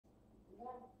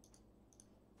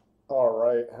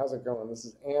everybody. How's it going? This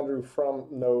is Andrew from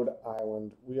Node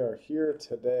Island. We are here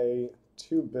today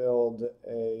to build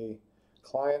a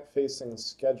client-facing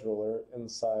scheduler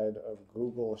inside of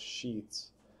Google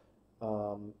Sheets.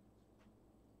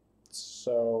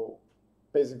 So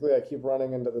basically, I keep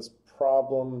running into this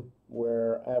problem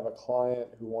where I have a client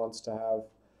who wants to have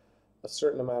a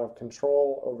certain amount of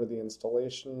control over the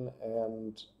installation,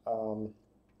 and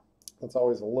it's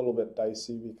always a little bit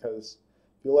dicey because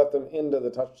if you let them into the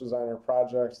Touchdesigner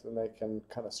project, then they can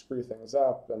kind of screw things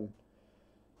up, and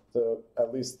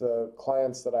at least the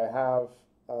clients that I have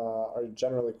are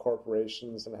generally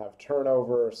corporations and have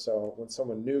turnover, so when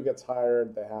someone new gets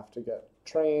hired, they have to get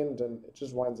trained, and it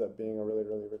just winds up being a really,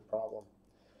 really big problem.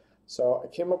 So I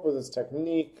came up with this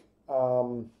technique,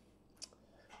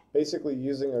 basically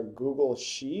using a Google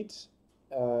Sheet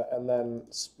and then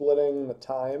splitting the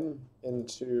time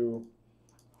into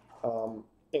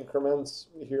increments.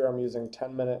 Here I'm using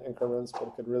 10-minute increments, but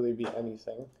it could really be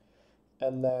anything.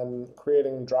 And then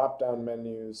creating drop-down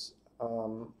menus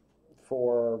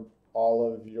for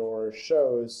all of your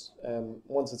shows. And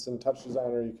once it's in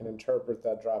Touchdesigner, you can interpret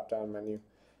that drop-down menu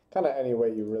kind of any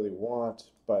way you really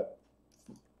want. But,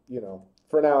 you know,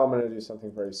 for now, I'm going to do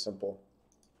something very simple.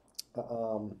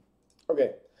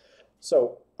 Okay,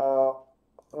 so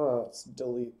let's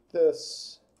delete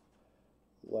this.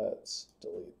 Let's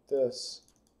delete this.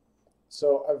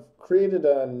 So I've created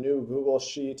a new Google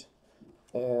Sheet,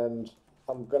 and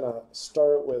I'm going to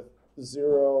start with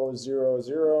 0, 0,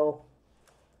 0,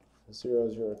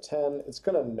 0, 0, 10. It's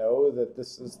going to know that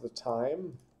this is the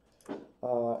time,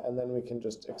 and then we can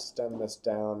just extend this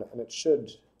down, and it should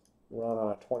run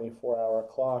on a 24-hour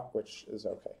clock, which is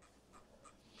okay.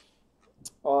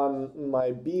 On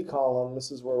my B column,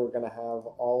 this is where we're going to have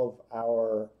all of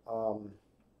our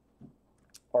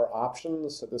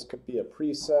options. So this could be a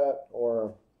preset,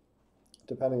 or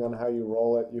depending on how you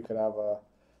roll it, you could have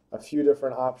a few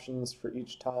different options for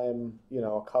each time, you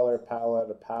know, a color palette,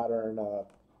 a pattern, a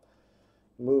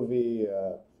movie,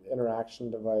 interaction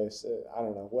device, I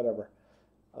don't know, whatever.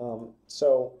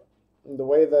 So the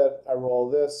way that I roll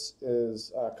this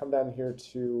is come down here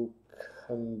to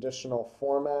conditional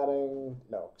formatting,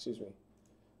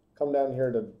 come down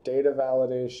here to data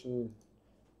validation,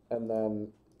 and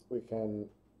then we can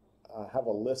have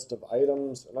a list of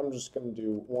items, and I'm just going to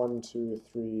do 1, 2,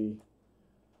 3,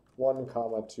 1,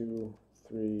 2,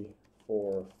 3,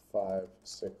 4, 5,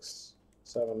 6,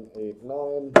 7, 8,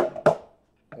 9,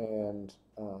 and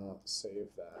save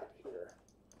that here.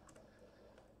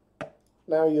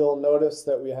 Now you'll notice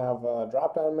that we have a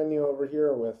drop-down menu over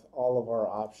here with all of our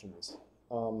options.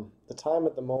 The time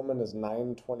at the moment is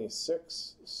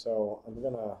 9:26, so I'm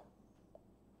going to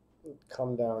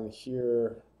come down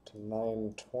here to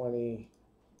 9:20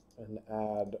 and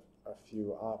add a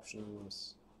few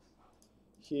options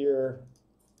here.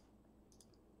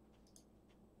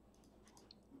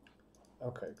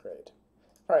 Okay, great.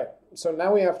 All right, so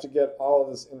now we have to get all of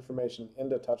this information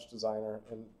into Touchdesigner,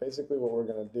 and basically what we're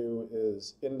going to do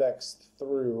is index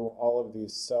through all of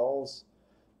these cells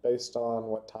based on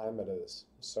what time it is.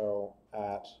 So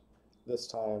at this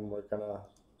time, we're going to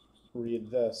read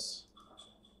this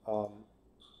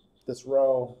this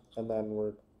row, and then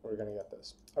we're going to get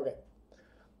this. Okay,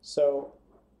 so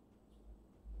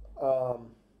what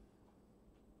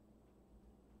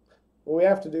we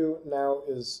have to do now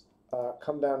is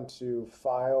come down to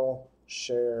File,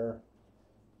 Share,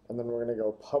 and then we're going to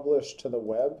go Publish to the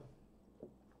Web.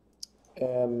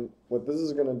 And what this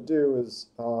is going to do is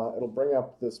it'll bring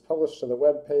up this Publish to the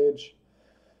Web page.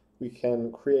 We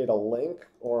can create a link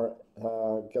or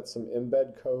get some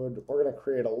embed code. We're going to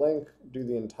create a link, do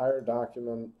the entire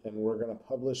document, and we're going to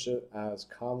publish it as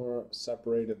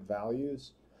comma-separated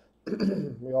values.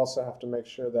 We also have to make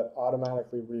sure that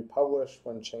automatically republish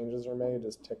when changes are made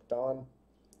is ticked on.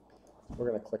 We're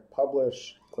going to click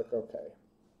Publish, click OK.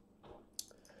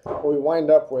 What we wind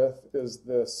up with is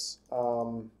this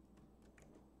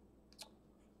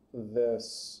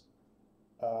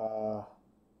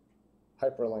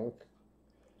hyperlink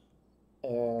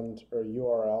or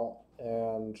URL,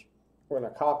 and we're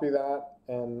going to copy that,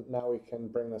 and now we can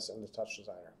bring this into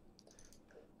Touchdesigner.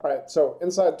 All right, so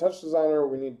inside Touchdesigner,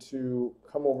 we need to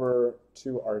come over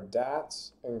to our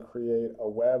DATs and create a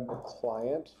web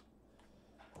client,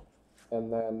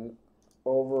 and then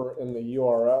over in the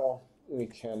URL, we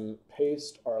can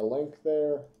paste our link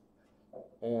there,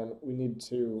 and we need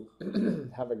to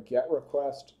have a GET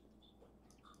request,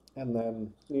 and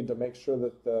then need to make sure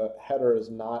that the header is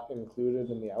not included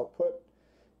in the output.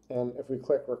 And if we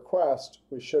click Request,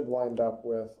 we should wind up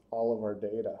with all of our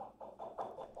data.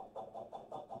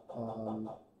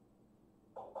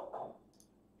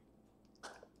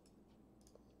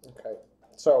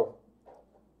 so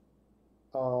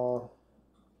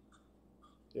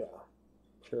yeah,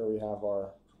 here we have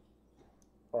our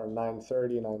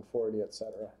 930, 940,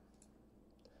 etc.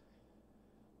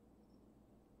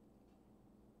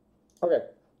 Okay,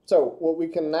 so what we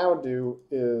can now do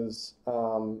is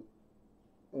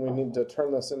we need to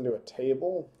turn this into a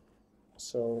table.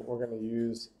 So we're going to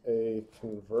use a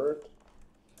convert,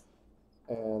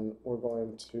 and we're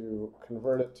going to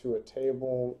convert it to a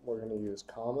table. We're going to use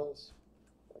commas.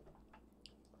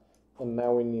 And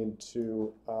now we need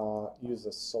to use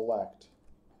a select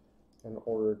in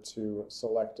order to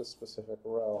select a specific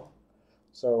row.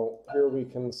 So here we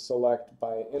can select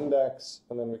by index,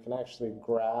 and then we can actually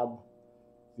grab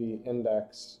the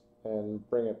index and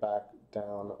bring it back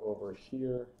down over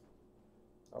here.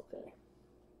 Okay.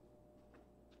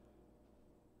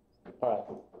 All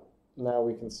right. Now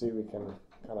we can see we can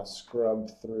kind of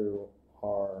scrub through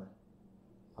our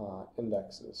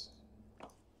indexes.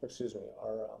 Excuse me,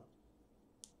 our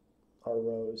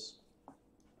rows.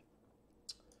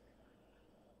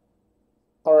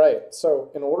 All right, so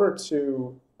in order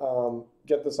to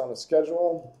get this on a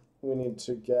schedule, we need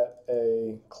to get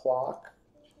a clock,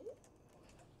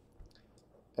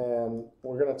 and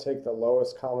we're going to take the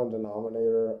lowest common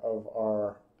denominator of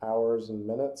our hours and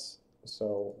minutes.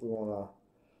 So we want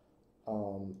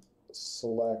to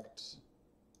select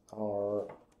our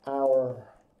hour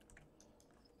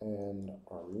and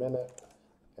our minute,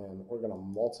 and we're going to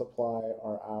multiply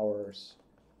our hours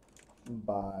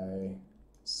by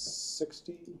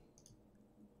 60.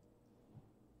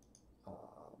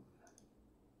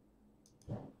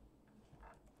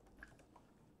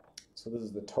 So this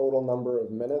is the total number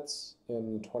of minutes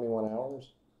in 21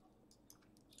 hours.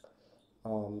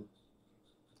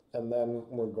 And then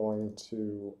we're going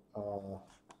to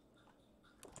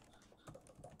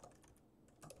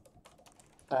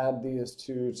add these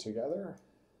two together.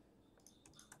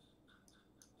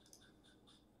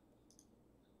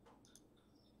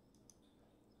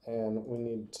 And we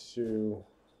need to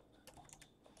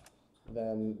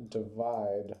then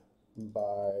divide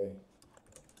by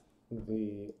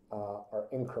the our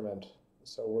increment.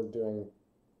 So we're doing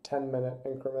 10-minute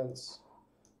increments.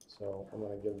 So I'm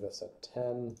going to give this a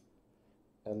 10,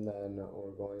 and then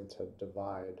we're going to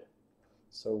divide.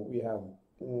 So we have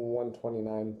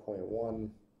 129.1.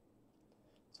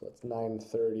 So it's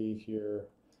 930 here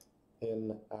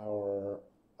in our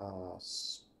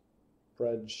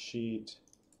spreadsheet.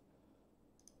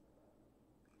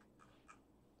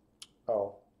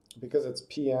 Oh, because it's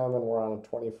PM and we're on a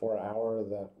 24-hour,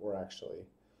 that we're actually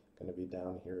going to be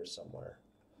down here somewhere.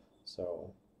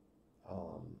 So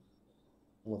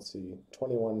let's see,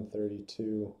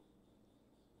 2132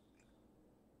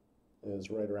 is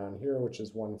right around here, which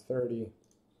is 130.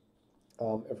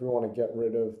 If we want to get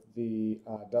rid of the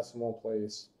decimal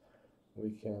place,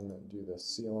 we can do the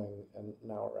ceiling, and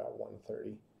now we're at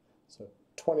 130. So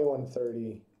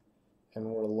 2130, and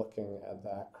we're looking at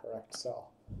that correct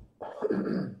cell.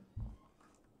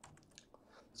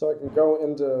 So I can go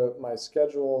into my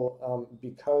schedule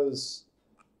because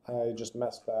I just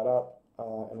messed that up,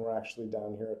 and we're actually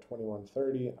down here at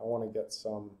 2130. I want to get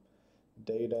some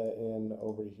data in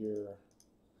over here.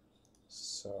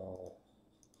 So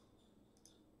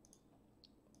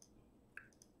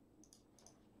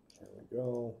there we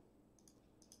go.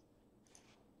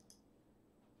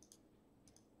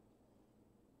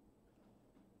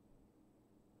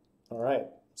 All right,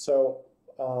 so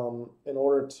in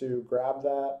order to grab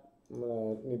that, I'm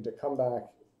going to need to come back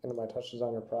into my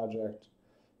Touchdesigner project.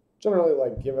 Generally,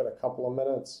 like, give it a couple of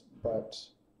minutes, but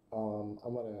I'm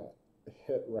going to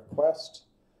hit request,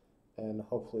 and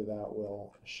hopefully that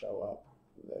will show up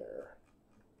there.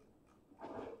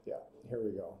 Yeah, here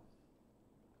we go.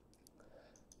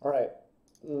 All right,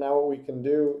 now what we can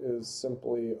do is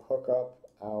simply hook up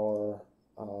our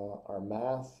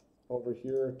math over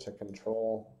here to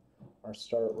control our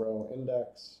start row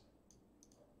index.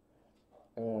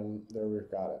 And there we've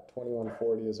got it.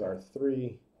 2140 is our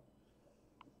 3,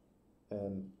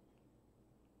 and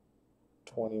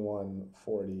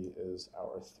 2140 is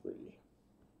our 3,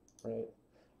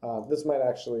 right? This might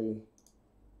actually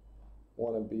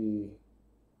want to be,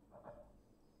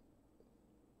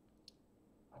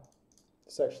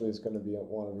 this actually is going to be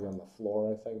want to be on the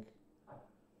floor, I think.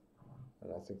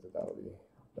 And I think that that'll be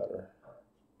better.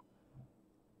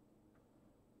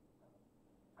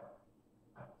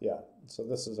 Yeah, so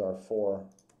this is our 4.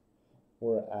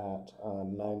 We're at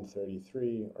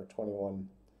 933 or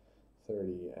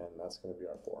 2130, and that's going to be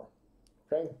our 4.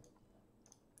 Okay.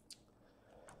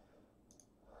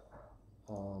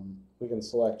 We can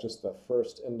select just the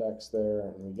first index there,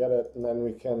 and we get it, and then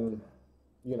we can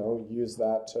you know, use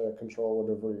that to control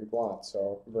whatever you want.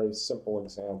 So a very simple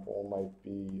example might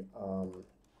be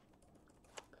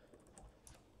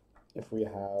if we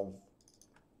have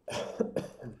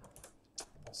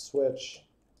a switch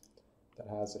that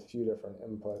has a few different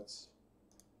inputs.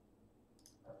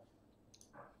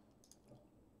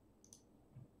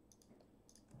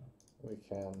 We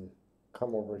can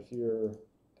come over here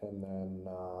and then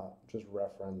just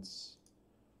reference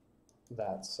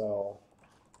that cell.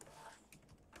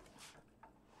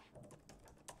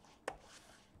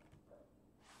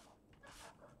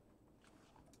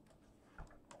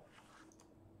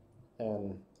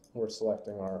 And we're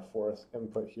selecting our fourth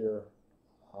input here.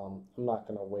 I'm not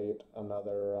going to wait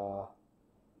another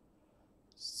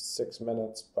 6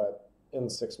 minutes, but in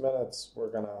 6 minutes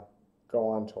we're going to go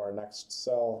on to our next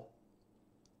cell.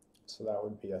 So that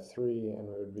would be a 3, and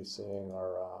we would be seeing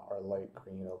our light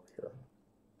green over here.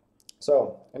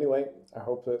 So anyway, I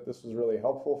hope that this was really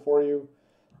helpful for you.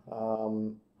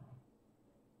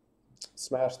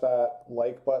 Smash that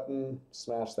like button,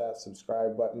 smash that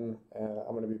subscribe button, and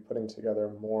I'm going to be putting together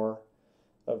more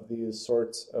of these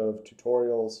sorts of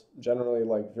tutorials, generally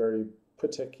like very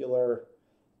particular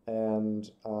and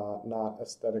not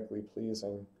aesthetically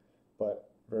pleasing, but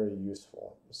very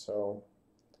useful. So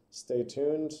stay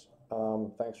tuned.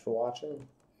 Thanks for watching,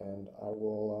 and I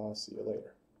will see you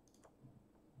later.